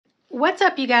What's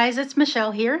up, you guys? It's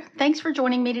Michelle here. Thanks for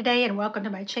joining me today and welcome to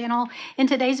my channel. In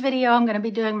today's video, I'm going to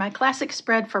be doing my classic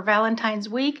spread for Valentine's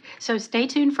week, so stay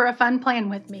tuned for a fun plan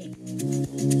with me.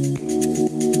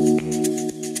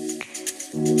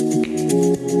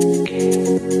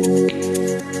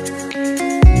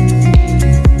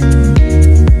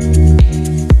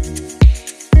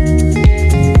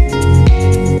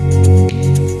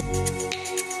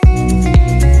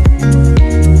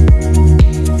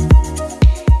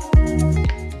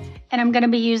 I'm going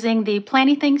to be using the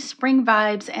Planty-Things Spring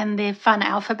Vibes and the Fun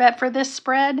Alphabet for this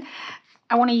spread.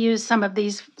 I want to use some of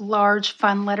these large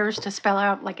fun letters to spell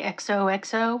out like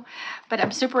XOXO, but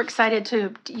I'm super excited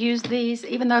to use these,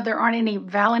 even though there aren't any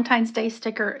Valentine's Day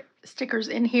stickers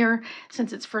in here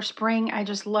since it's for spring. I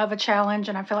just love a challenge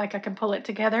and I feel like I can pull it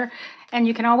together. And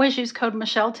you can always use code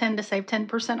Michelle10 to save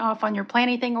 10% off on your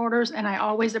Planty-Thing orders, and I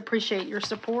always appreciate your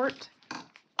support.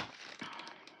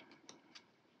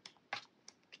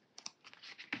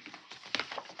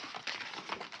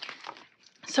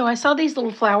 So I saw these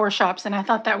little flower shops and I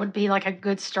thought that would be like a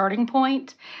good starting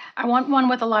point. I want one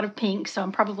with a lot of pink, so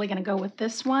I'm probably going to go with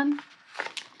this one.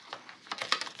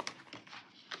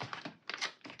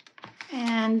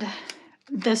 And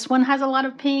this one has a lot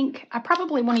of pink. I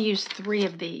probably want to use 3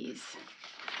 of these.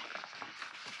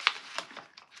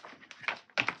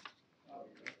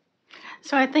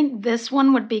 So I think this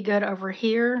one would be good over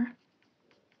here.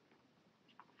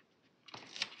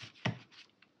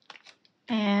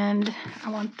 And I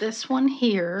want this one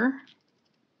here.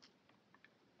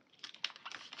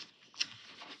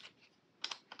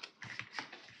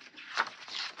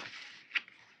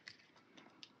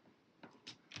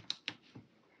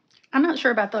 I'm not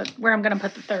sure about where I'm going to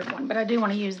put the third one, but I do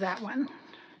want to use that one.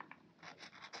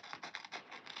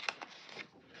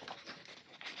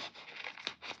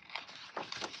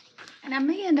 And I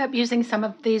may end up using some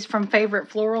of these from Favorite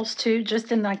Florals too,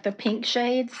 just in like the pink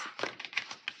shades.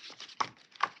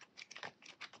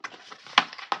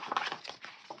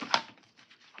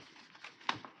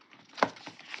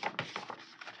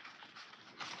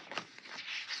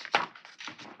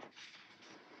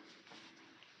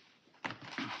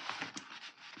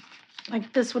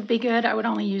 Like this would be good. I would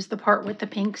only use the part with the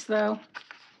pinks though.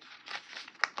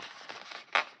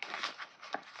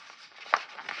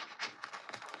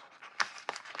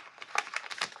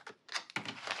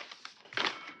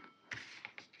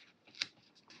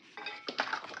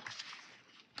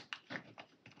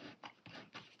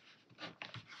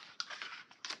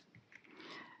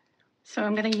 So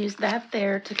I'm going to use that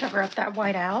there to cover up that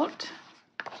white out.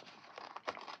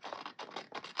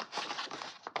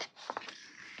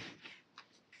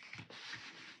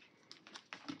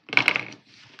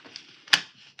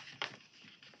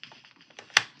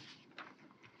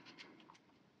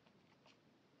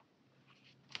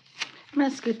 I'm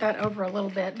going to scoot that over a little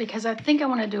bit because I think I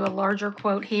want to do a larger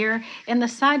quote here. In the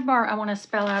sidebar, I want to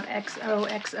spell out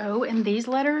XOXO in these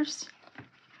letters.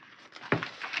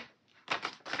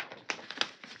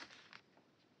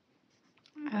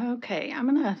 Okay, I'm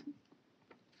going to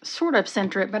sort of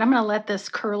center it, but I'm going to let this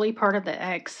curly part of the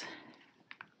X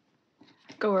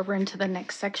go over into the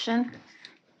next section.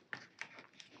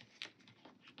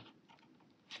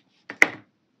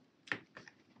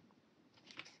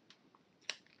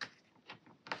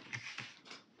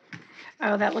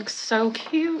 Oh, that looks so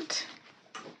cute.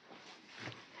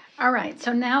 All right,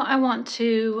 so now I want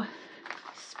to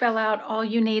spell out all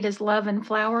you need is love and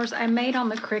flowers. I made on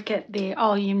the Cricut the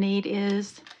all you need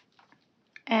is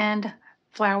and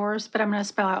flowers, but I'm going to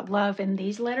spell out love in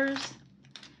these letters.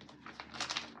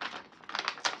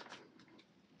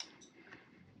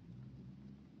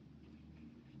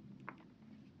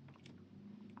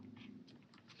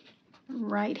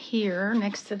 Right here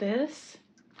next to this.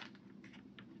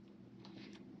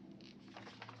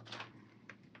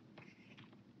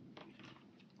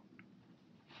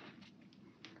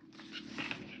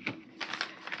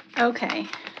 Okay,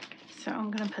 so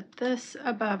I'm going to put this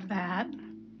above that.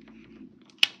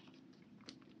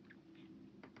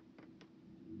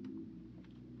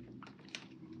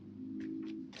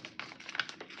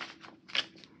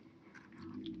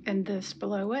 And this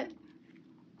below it.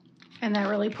 And that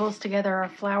really pulls together our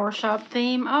flower shop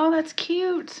theme. Oh, that's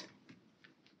cute.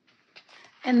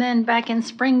 And then back in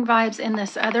Spring Vibes in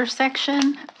this other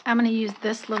section, I'm going to use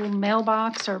this little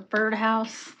mailbox or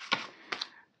birdhouse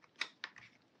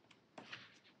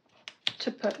to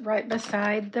put right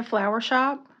beside the flower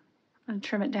shop. I'm going to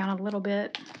trim it down a little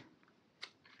bit.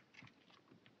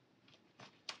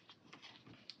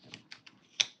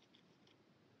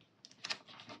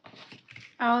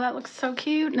 Oh, that looks so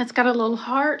cute. And it's got a little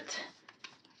heart.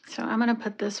 So I'm going to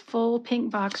put this full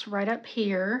pink box right up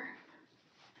here.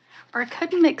 Or I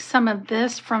could mix some of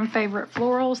this from Favorite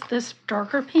Florals, this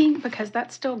darker pink, because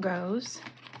that still goes.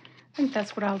 I think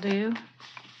that's what I'll do.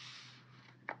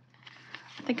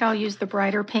 I think I'll use the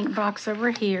brighter pink box over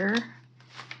here.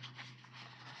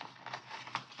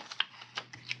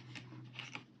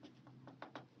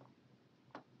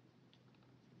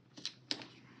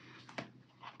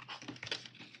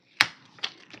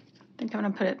 I think I'm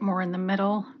going to put it more in the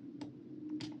middle.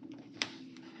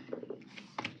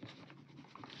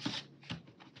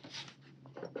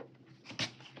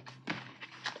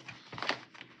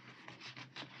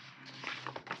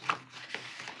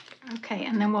 Okay,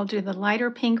 and then we'll do the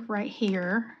lighter pink right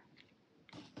here.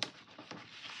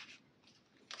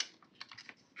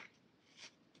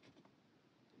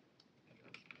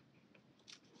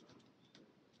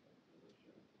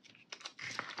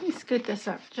 Let me scoot this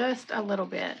up just a little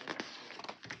bit.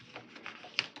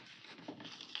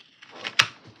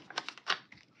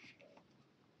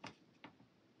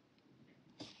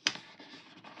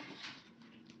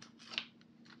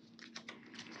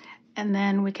 And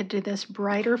then we could do this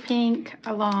brighter pink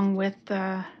along with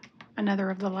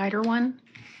another of the lighter one.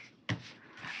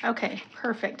 Okay,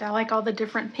 perfect. I like all the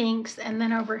different pinks. And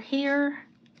then over here,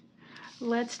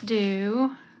 let's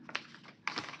do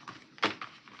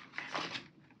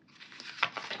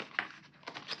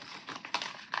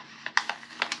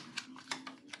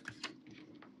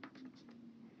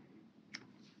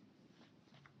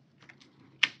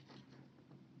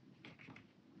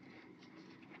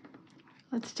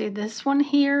this one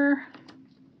here.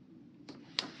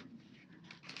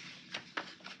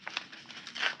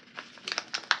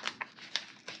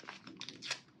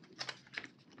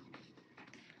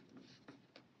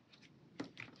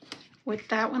 With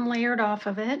that one layered off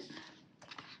of it.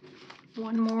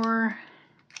 One more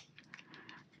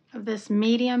of this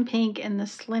medium pink in the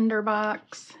slender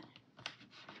box.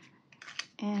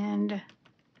 And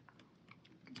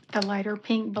the lighter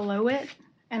pink below it.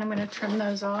 And I'm going to trim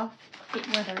those off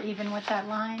where they're even with that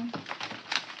line.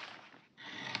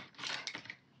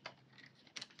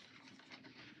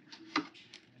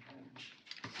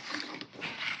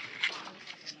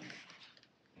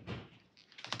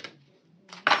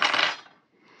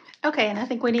 Okay, and I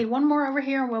think we need one more over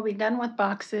here and we'll be done with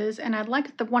boxes. And I'd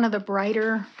like one of the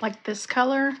brighter, like this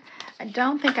color. I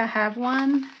don't think I have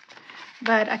one,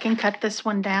 but I can cut this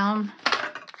one down.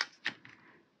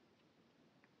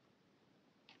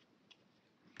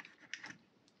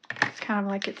 It's kind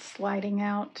of like it's sliding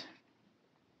out.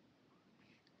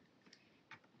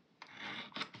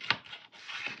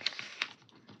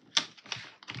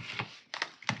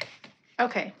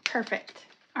 Okay, perfect.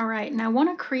 All right, now I want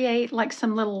to create like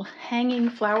some little hanging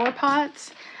flower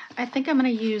pots. I think I'm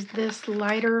going to use this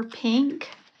lighter pink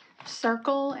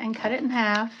circle and cut it in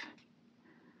half.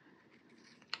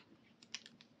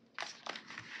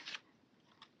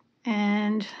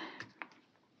 And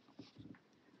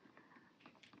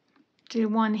do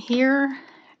one here,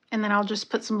 and then I'll just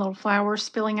put some little flowers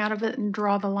spilling out of it and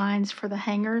draw the lines for the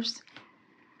hangers.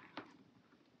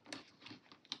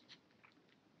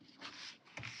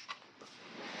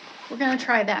 We're going to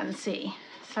try that and see.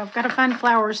 So I've got to find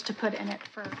flowers to put in it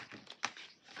first.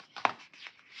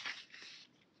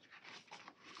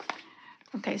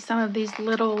 Okay, some of these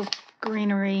little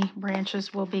greenery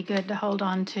branches will be good to hold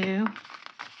on to.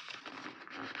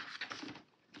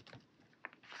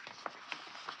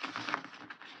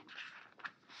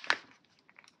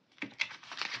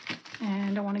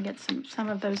 And I want to get some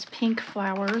of those pink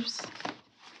flowers.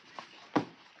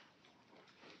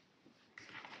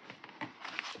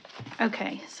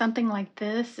 Okay, something like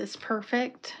this is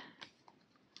perfect.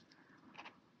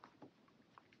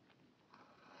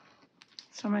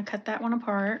 So I'm going to cut that one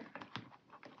apart.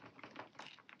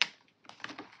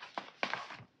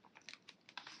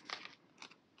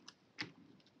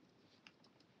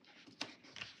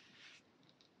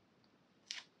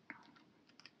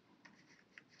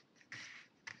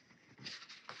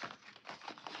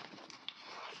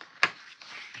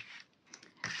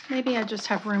 Maybe I just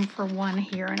have room for one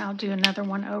here, and I'll do another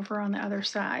one over on the other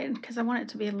side because I want it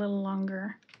to be a little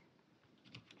longer.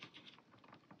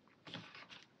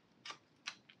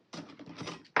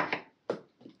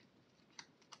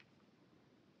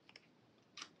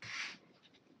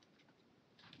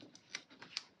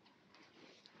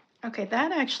 Okay,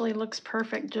 that actually looks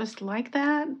perfect just like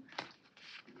that.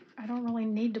 I don't really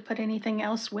need to put anything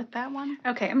else with that one.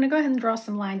 Okay, I'm going to go ahead and draw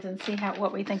some lines and see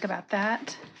what we think about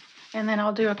that. And then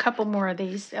I'll do a couple more of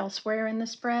these elsewhere in the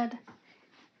spread.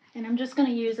 And I'm just going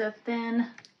to use a thin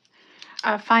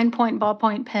fine point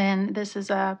ballpoint pen. This is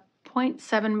a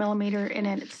 0.7 millimeter and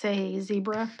it's a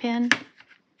zebra pen.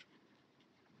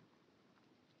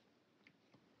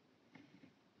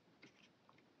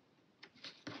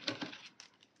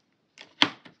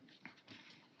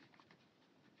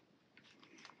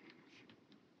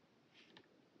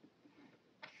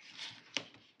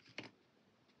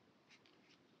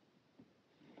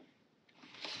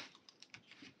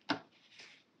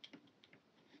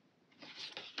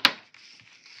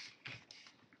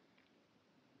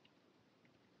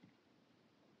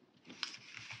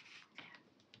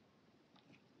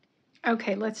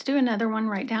 Okay, let's do another one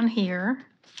right down here.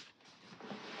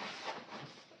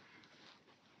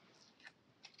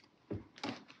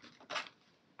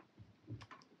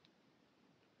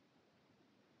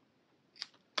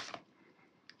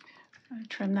 I'll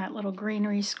trim that little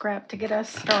greenery scrap to get us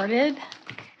started.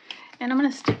 And I'm going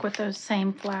to stick with those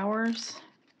same flowers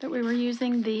that we were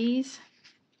using, these.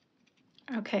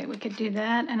 Okay, we could do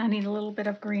that, and I need a little bit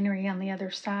of greenery on the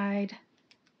other side.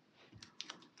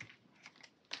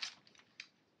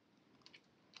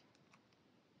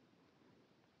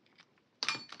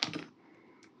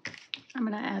 I'm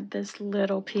going to add this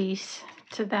little piece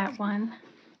to that one.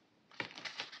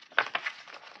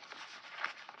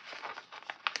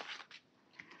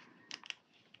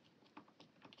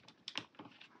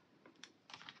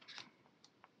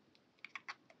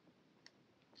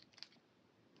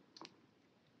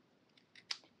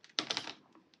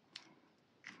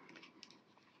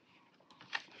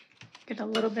 Get a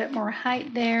little bit more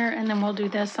height there, and then we'll do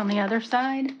this on the other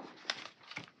side.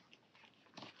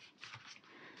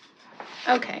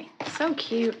 Okay, so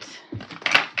cute.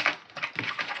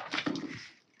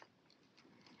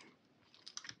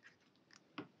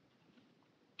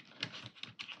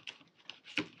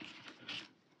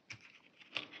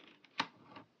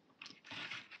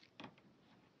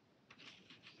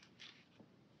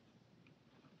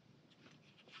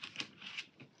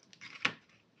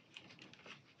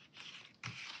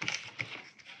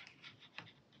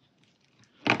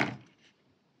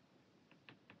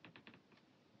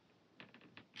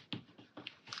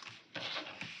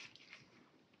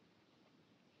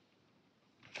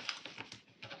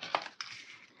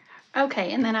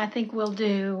 Okay, and then I think we'll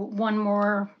do one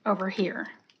more over here.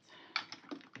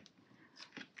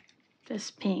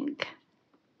 This pink.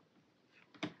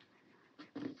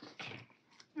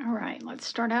 All right, let's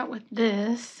start out with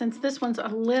this. Since this one's a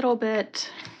little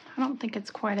bit, I don't think it's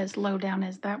quite as low down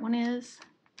as that one is.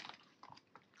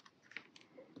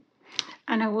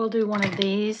 I know we'll do one of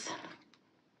these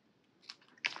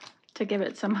to give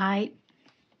it some height.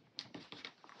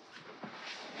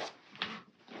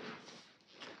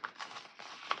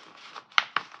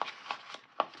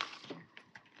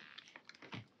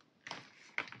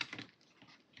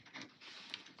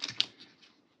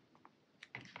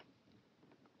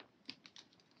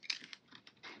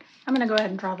 I'm going to go ahead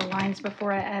and draw the lines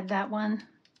before I add that one.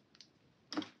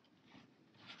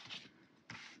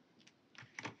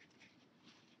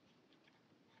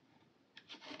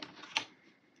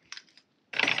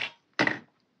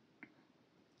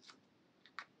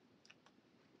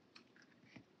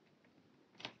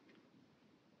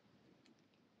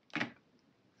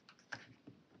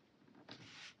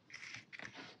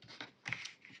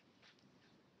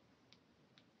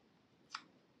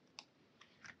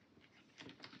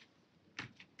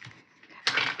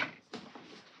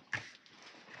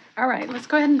 All right, let's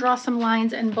go ahead and draw some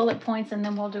lines and bullet points, and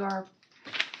then we'll do our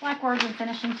black words and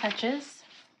finishing touches.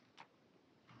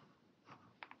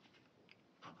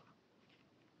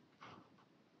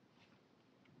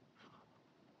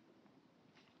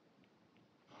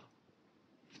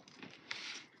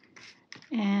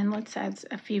 And let's add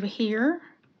a few here.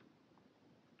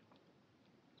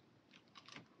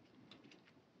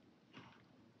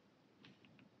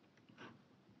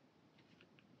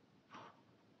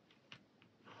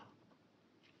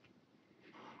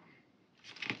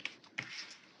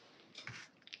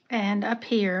 And up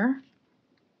here.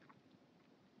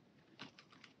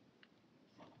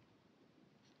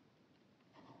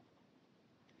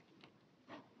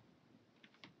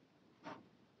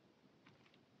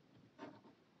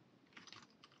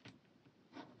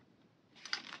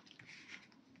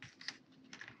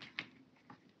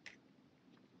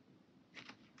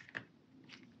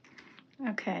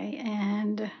 Okay,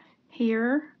 and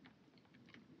here.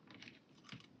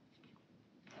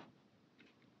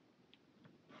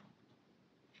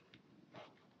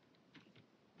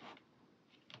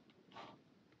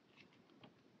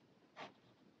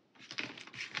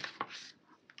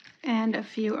 And a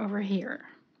few over here.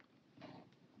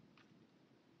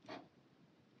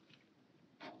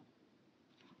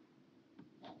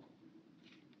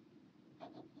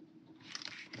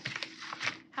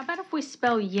 How about if we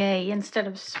spell yay instead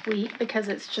of sweet, because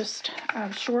it's just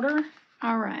shorter?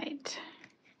 All right.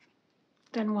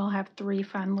 Then we'll have 3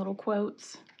 fun little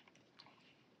quotes.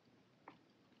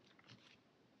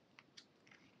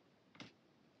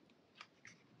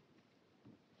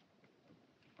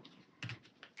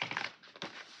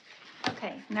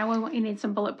 Okay, now you need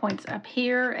some bullet points up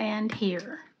here and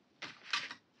here.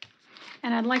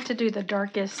 And I'd like to do the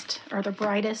darkest or the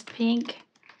brightest pink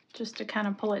just to kind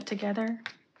of pull it together.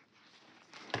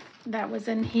 That was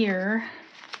in here.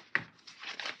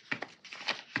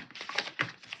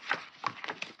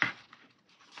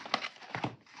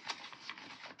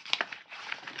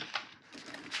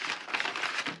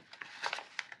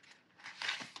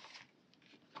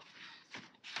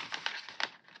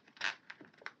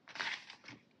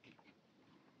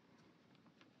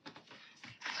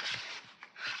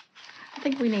 I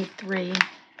think we need 3.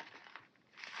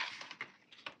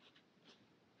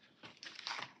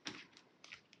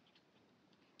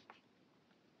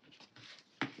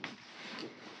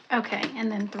 Okay,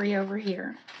 and then 3 over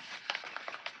here.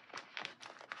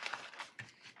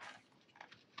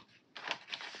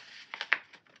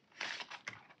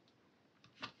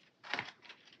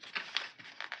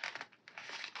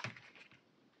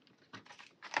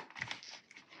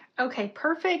 Okay,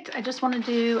 perfect. I just want to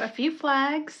do a few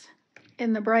flags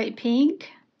in the bright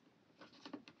pink.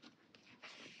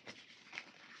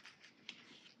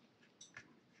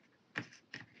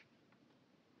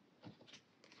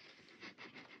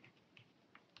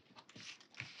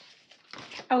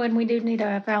 Oh, and we do need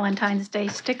a Valentine's Day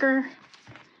sticker.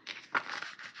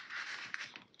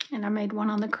 And I made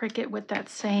one on the Cricut with that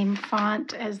same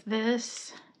font as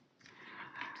this.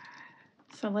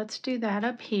 So let's do that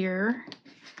up here.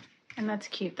 And that's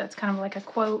cute. That's kind of like a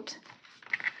quote.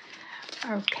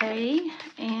 Okay,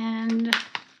 and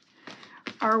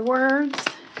our words.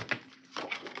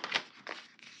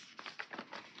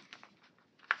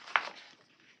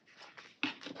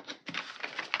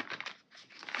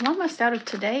 I'm almost out of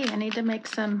today. I need to make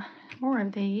some more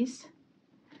of these.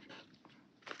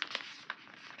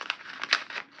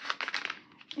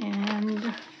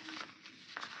 And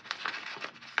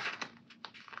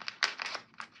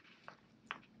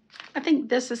I think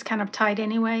this is kind of tight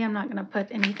anyway. I'm not going to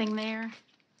put anything there.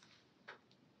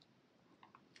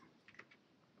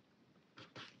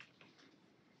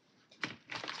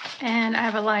 And I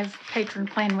have a live patron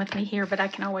playing with me here, but I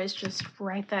can always just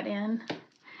write that in.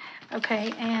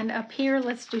 Okay, and up here,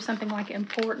 let's do something like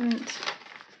important.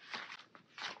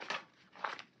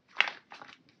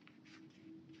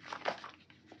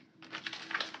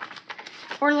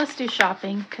 Or let's do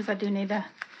shopping, because I do need a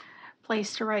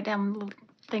place to write down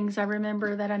things I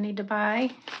remember that I need to buy.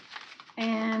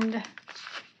 And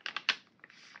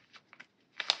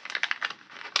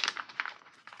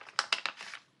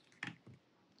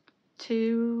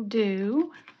to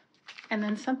do, and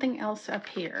then something else up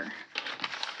here.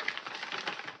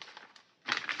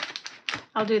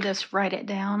 I'll do this, write it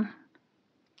down.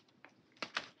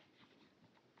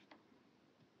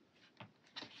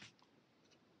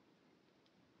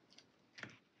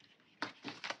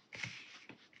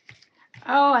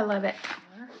 Oh, I love it.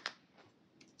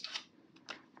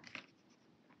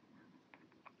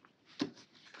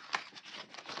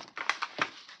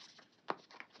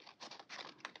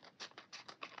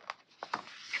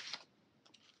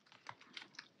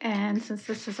 And since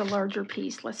this is a larger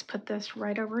piece, let's put this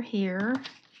right over here.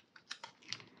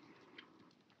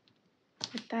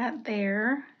 Put that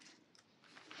there.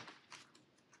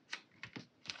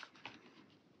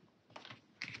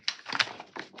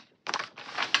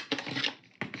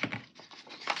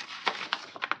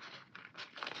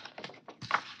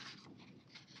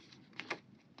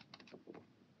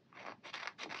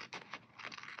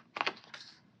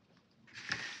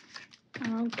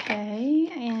 Okay,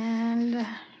 and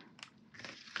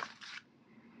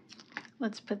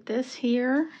let's put this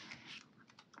here.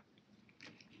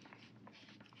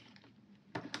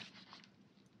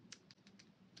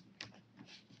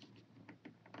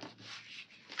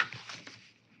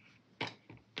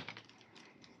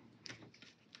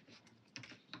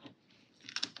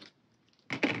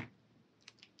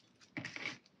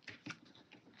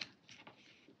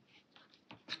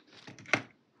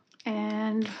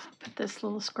 And put this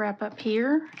little scrap up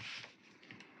here.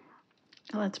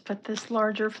 Let's put this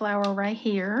larger flower right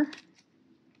here.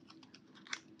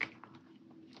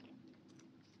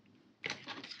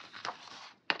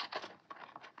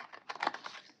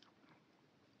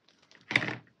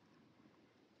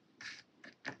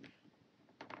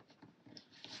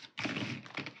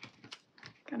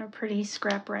 Got a pretty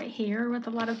scrap right here with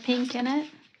a lot of pink in it.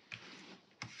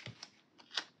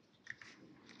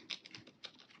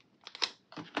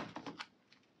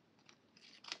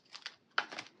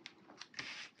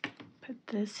 Put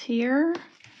this here.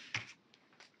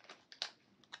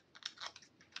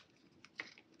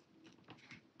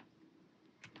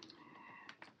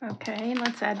 Okay,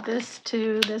 let's add this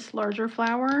to this larger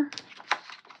flower.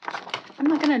 I'm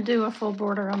not going to do a full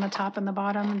border on the top and the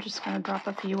bottom. I'm just going to drop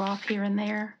a few off here and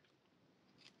there.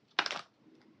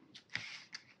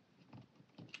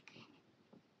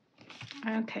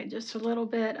 Okay, just a little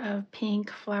bit of pink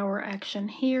flower action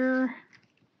here.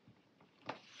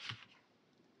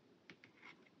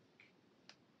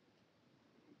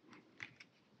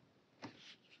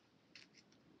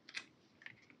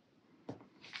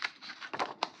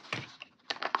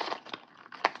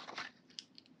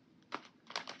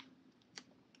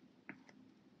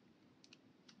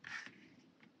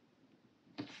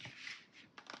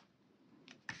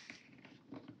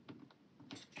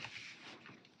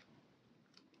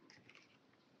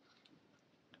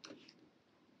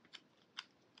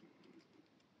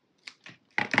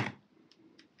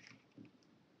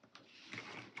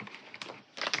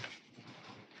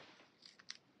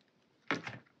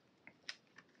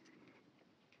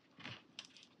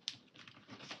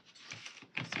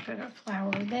 Put a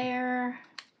flower there.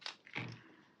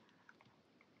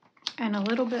 And a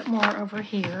little bit more over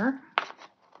here.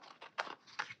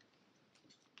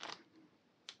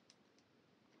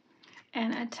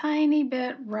 And a tiny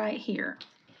bit right here.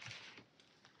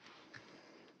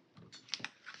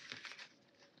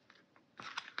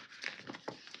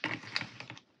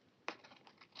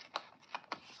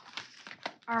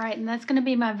 All right, and that's going to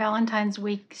be my Valentine's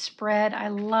week spread. I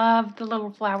love the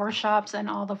little flower shops and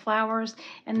all the flowers,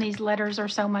 and these letters are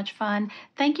so much fun.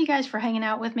 Thank you guys for hanging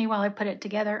out with me while I put it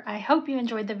together. I hope you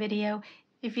enjoyed the video.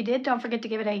 If you did, don't forget to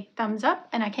give it a thumbs up,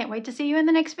 and I can't wait to see you in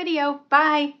the next video.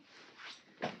 Bye!